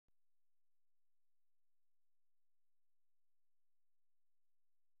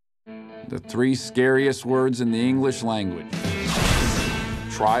The 3 scariest words in the English language.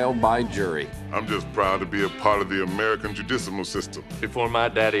 Trial by jury. I'm just proud to be a part of the American judicial system. Before my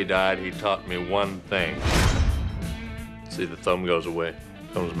daddy died, he taught me one thing. See, the thumb goes away,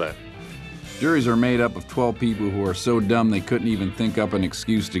 comes back. Juries are made up of 12 people who are so dumb they couldn't even think up an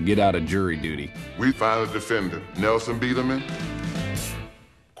excuse to get out of jury duty. We find the defendant, Nelson Biederman,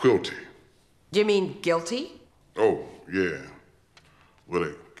 guilty. You mean guilty? Oh, yeah. Well,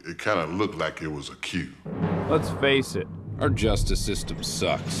 it kind of looked like it was a cue. Let's face it, our justice system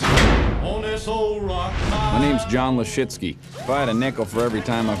sucks. My name's John Lashitsky. If I had a nickel for every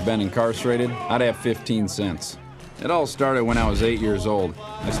time I've been incarcerated, I'd have 15 cents. It all started when I was 8 years old.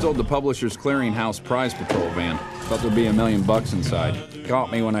 I stole the Publishers Clearinghouse prize patrol van. Thought there'd be $1 million inside.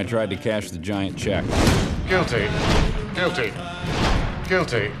 Caught me when I tried to cash the giant check. Guilty. Guilty.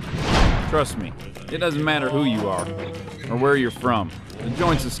 Guilty. Trust me, it doesn't matter who you are or where you're from. The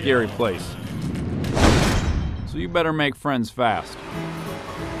joint's a scary place. So you better make friends fast.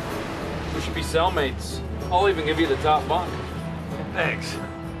 We should be cellmates. I'll even give you the top bunk. Thanks.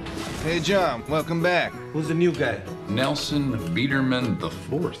 Hey, John, welcome back. Who's the new guy? Nelson Biederman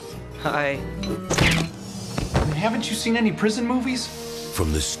IV. Hi. Haven't you seen any prison movies?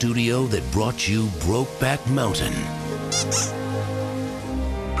 From the studio that brought you Brokeback Mountain.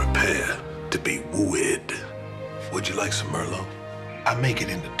 Prepare to be wooed. Would you like some Merlot? I make it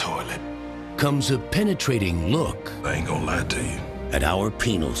in the toilet. Comes a penetrating look I ain't gonna lie to you. at our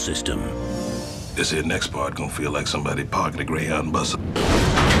penal system. This here next part gonna feel like somebody parking a Greyhound bus.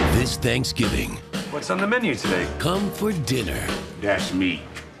 This Thanksgiving, What's on the menu today? come for dinner That's me.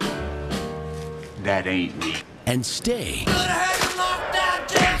 That ain't me. and stay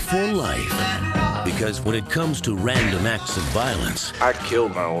for life. Because when it comes to random acts of violence, I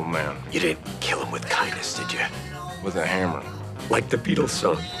killed my old man. You didn't kill him with kindness, did you? With a hammer. Like the Beatles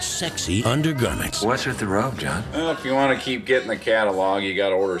song. sexy undergarments What's with the robe, John? Well, if you want to keep getting the catalog, you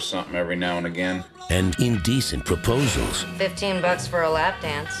gotta order something every now and again. and indecent proposals, $15 for a lap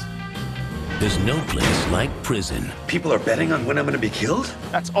dance. there's no place like prison. People are betting on when I'm gonna be killed?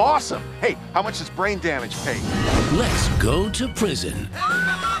 That's awesome. Hey, how much does brain damage pay? Let's go to prison.